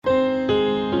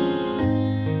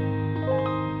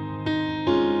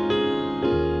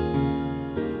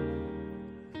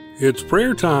It's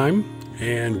prayer time,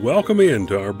 and welcome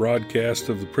into our broadcast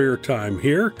of the prayer time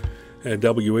here at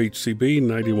WHCB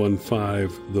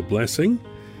 91.5 The Blessing.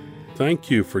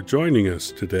 Thank you for joining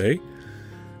us today.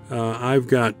 I've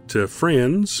got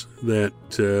friends that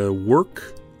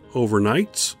work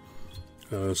overnights.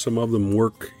 Some of them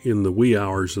work in the wee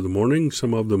hours of the morning.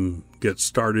 Some of them get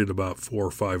started about 4 or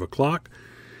 5 o'clock.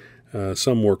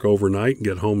 Some work overnight and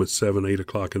get home at 7, 8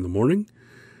 o'clock in the morning.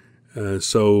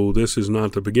 So this is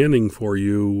not the beginning for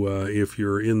you if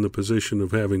you're in the position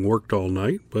of having worked all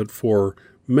night, but for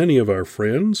many of our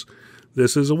friends,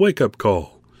 this is a wake-up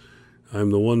call.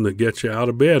 I'm the one that gets you out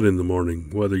of bed in the morning,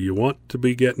 whether you want to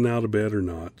be getting out of bed or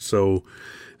not. So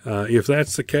if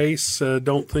that's the case,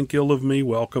 don't think ill of me.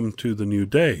 Welcome to the new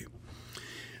day.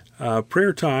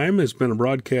 Prayer Time has been a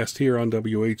broadcast here on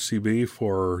WHCB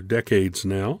for decades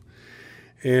now,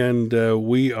 and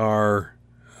we are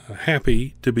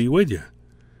happy to be with you.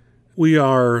 We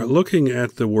are looking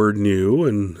at the word new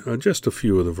and just a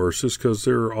few of the verses because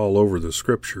they're all over the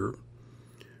scripture.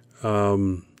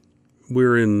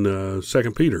 We're in 2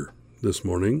 Peter this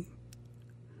morning.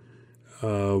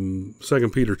 2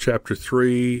 Peter chapter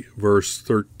 3, verse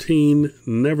 13.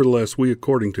 Nevertheless, we,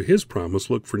 according to his promise,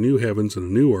 look for new heavens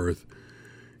and a new earth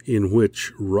in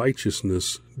which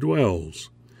righteousness dwells.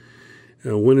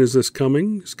 Now, when is this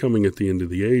coming? It's coming at the end of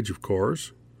the age, of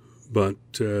course. But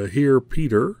here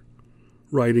Peter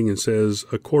writing and says,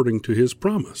 according to his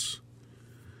promise,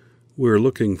 we're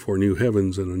looking for new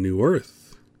heavens and a new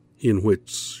earth in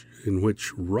which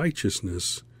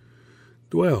righteousness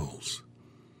dwells.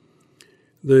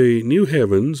 The new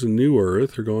heavens and new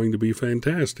earth are going to be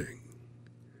fantastic.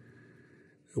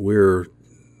 We're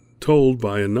told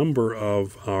by a number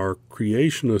of our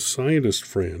creationist scientist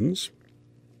friends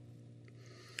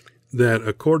that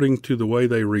according to the way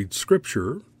they read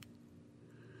Scripture,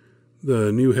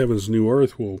 the new heavens, new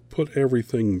earth will put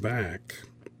everything back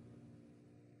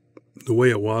the way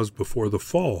it was before the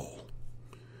fall,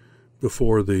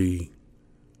 before the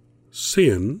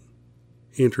sin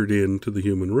entered into the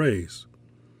human race.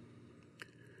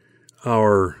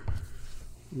 Our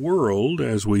world,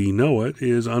 as we know it,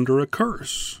 is under a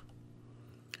curse.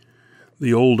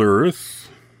 The old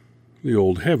earth, the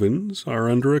old heavens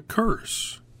are under a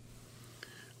curse.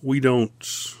 We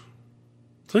don't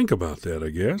think about that, I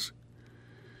guess.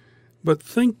 But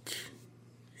think,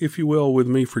 if you will, with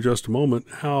me for just a moment,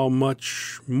 how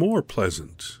much more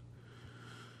pleasant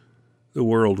the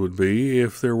world would be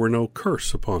if there were no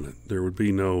curse upon it. There would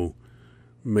be no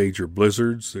major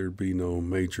blizzards, there'd be no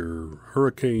major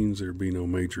hurricanes, there'd be no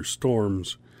major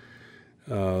storms,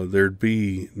 there'd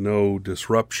be no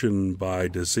disruption by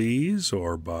disease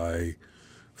or by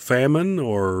famine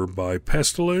or by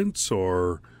pestilence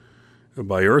or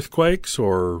by earthquakes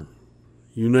or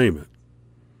you name it.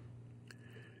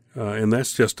 And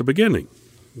that's just the beginning.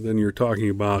 Then you're talking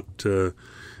about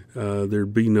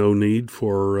there'd be no need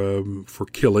for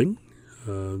killing.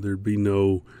 There'd be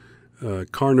no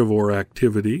carnivore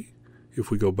activity.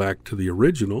 If we go back to the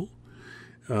original,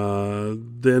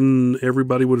 then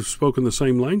everybody would have spoken the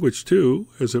same language too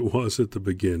as it was at the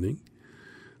beginning.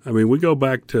 I mean, we go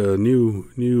back to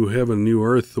new heaven, new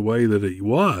earth, the way that it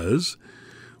was.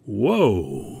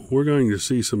 Whoa, we're going to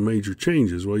see some major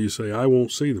changes. Well, you say, I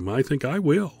won't see them. I think I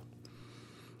will.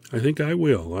 I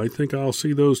think I'll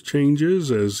see those changes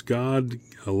as God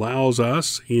allows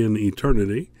us in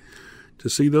eternity to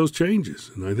see those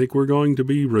changes. And I think we're going to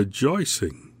be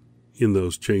rejoicing in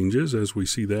those changes as we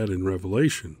see that in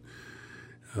Revelation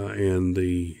and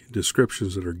the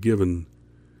descriptions that are given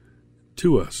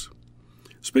to us.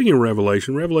 Speaking of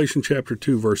Revelation chapter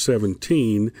 2, verse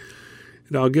 17,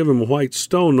 and I'll give him a white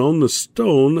stone, on the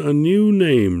stone a new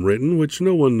name written, which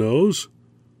no one knows,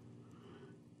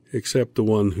 except the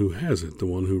one who has it, the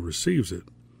one who receives it.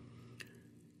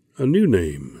 A new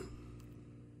name.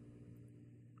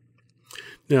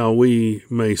 Now, we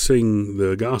may sing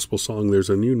the gospel song, there's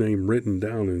a new name written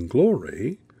down in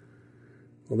glory.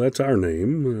 Well, that's our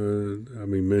name.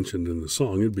 Mentioned in the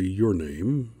song, it'd be your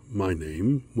name, my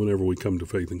name, whenever we come to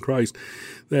faith in Christ.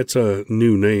 That's a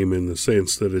new name in the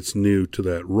sense that it's new to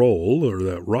that role or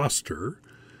that roster.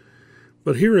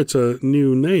 But here it's a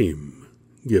new name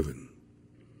given.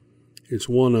 It's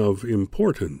one of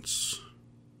importance.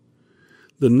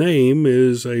 The name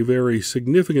is a very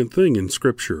significant thing in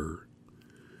Scripture.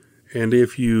 And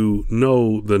if you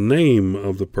know the name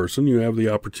of the person, you have the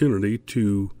opportunity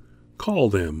to call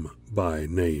them by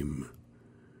name.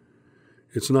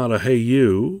 It's not a, hey,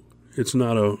 you. It's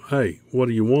not a, hey, what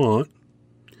do you want?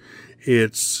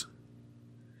 It's,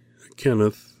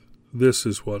 Kenneth, this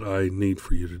is what I need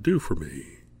for you to do for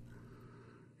me.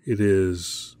 It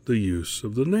is the use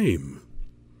of the name.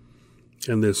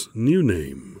 And this new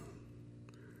name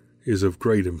is of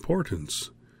great importance.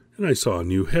 And I saw a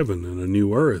new heaven and a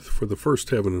new earth, for the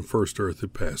first heaven and first earth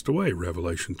had passed away,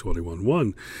 Revelation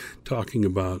 21:1, talking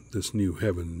about this new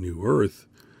heaven, new earth,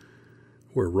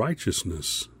 where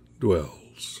righteousness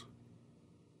dwells.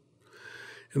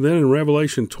 And then in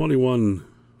Revelation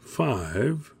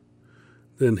 21:5,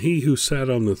 then he who sat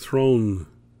on the throne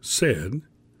said,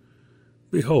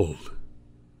 Behold,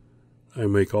 I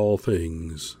make all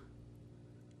things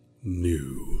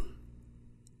new.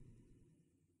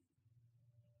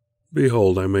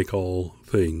 Behold, I make all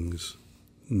things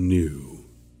new.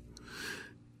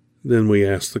 Then we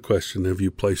ask the question, have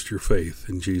you placed your faith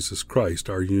in Jesus Christ?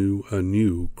 Are you a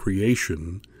new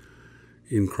creation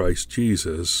in Christ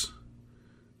Jesus,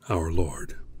 our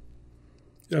Lord?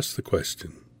 That's the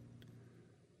question.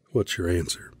 What's your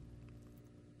answer?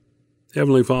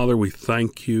 Heavenly Father, we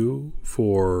thank you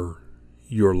for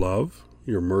your love,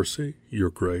 your mercy, your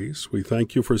grace. We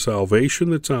thank you for salvation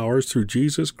that's ours through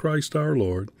Jesus Christ our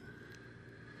Lord.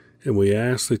 And we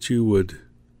ask that you would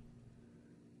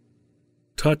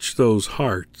touch those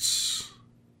hearts,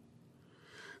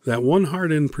 that one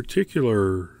heart in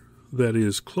particular that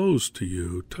is closed to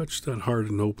you. Touch that heart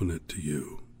and open it to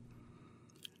you.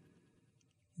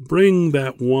 Bring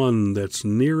that one that's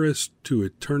nearest to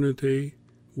eternity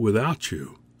without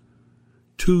you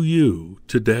to you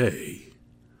today,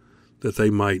 that they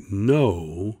might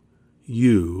know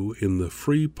you in the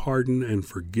free pardon and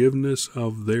forgiveness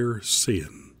of their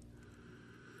sin,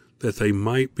 that they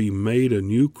might be made a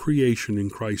new creation in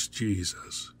Christ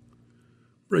Jesus.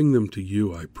 Bring them to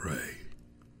you, I pray.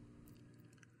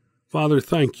 Father,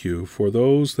 thank you for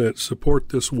those that support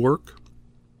this work,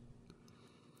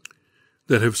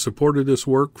 that have supported this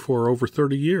work for over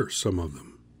 30 years, some of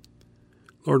them.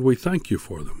 Lord, we thank you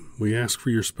for them. We ask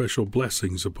for your special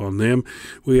blessings upon them.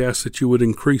 We ask that you would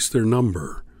increase their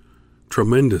number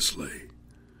tremendously,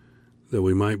 that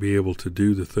we might be able to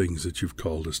do the things that you've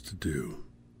called us to do.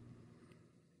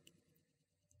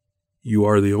 You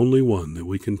are the only one that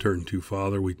we can turn to,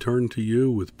 Father. We turn to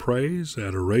you with praise,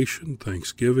 adoration,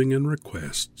 thanksgiving, and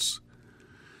requests.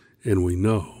 And we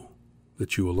know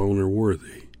that you alone are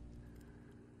worthy.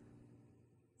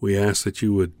 We ask that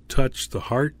you would touch the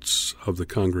hearts of the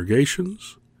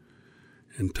congregations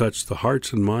and touch the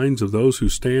hearts and minds of those who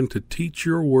stand to teach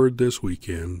your word this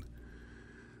weekend,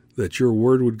 that your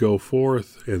word would go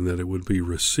forth and that it would be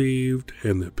received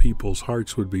and that people's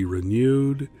hearts would be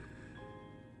renewed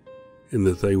and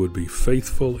that they would be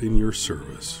faithful in your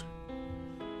service.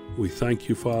 We thank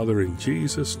you, Father, in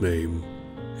Jesus' name,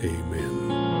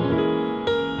 amen.